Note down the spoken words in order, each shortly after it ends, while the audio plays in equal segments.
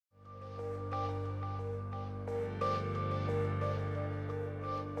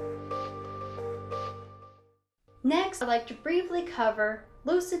Next, I'd like to briefly cover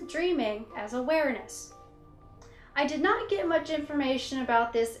lucid dreaming as awareness. I did not get much information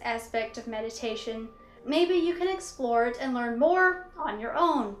about this aspect of meditation. Maybe you can explore it and learn more on your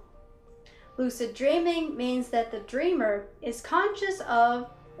own. Lucid dreaming means that the dreamer is conscious of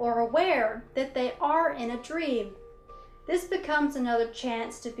or aware that they are in a dream. This becomes another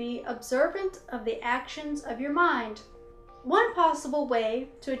chance to be observant of the actions of your mind. One possible way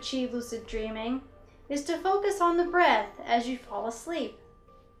to achieve lucid dreaming is to focus on the breath as you fall asleep.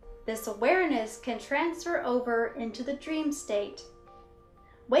 This awareness can transfer over into the dream state.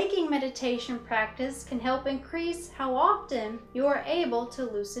 Waking meditation practice can help increase how often you are able to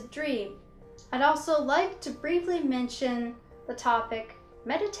lucid dream. I'd also like to briefly mention the topic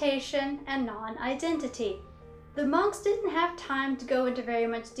meditation and non-identity. The monks didn't have time to go into very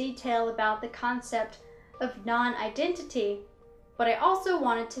much detail about the concept of non-identity, but I also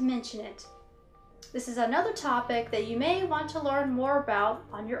wanted to mention it. This is another topic that you may want to learn more about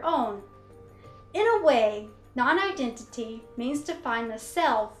on your own. In a way, non-identity means to find the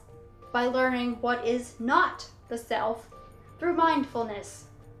self by learning what is not the self through mindfulness.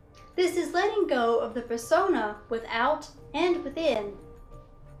 This is letting go of the persona without and within.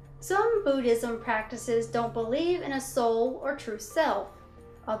 Some Buddhism practices don't believe in a soul or true self.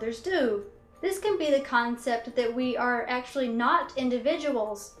 Others do. This can be the concept that we are actually not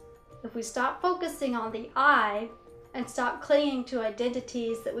individuals. If we stop focusing on the I and stop clinging to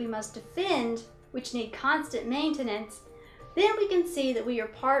identities that we must defend, which need constant maintenance, then we can see that we are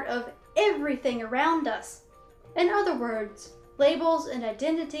part of everything around us. In other words, labels and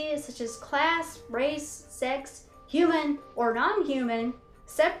identities such as class, race, sex, human, or non-human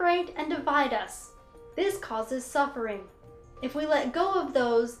separate and divide us. This causes suffering. If we let go of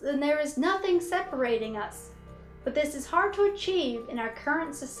those, then there is nothing separating us. But this is hard to achieve in our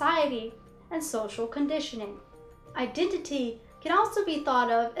current society and social conditioning. Identity can also be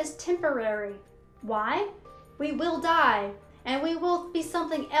thought of as temporary. Why? We will die, and we will be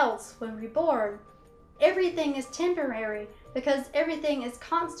something else when reborn. Everything is temporary because everything is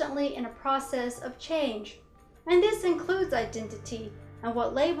constantly in a process of change. And this includes identity and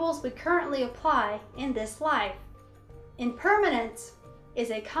what labels we currently apply in this life. Impermanence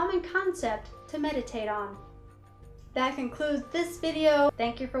is a common concept to meditate on. That concludes this video.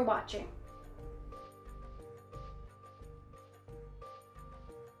 Thank you for watching.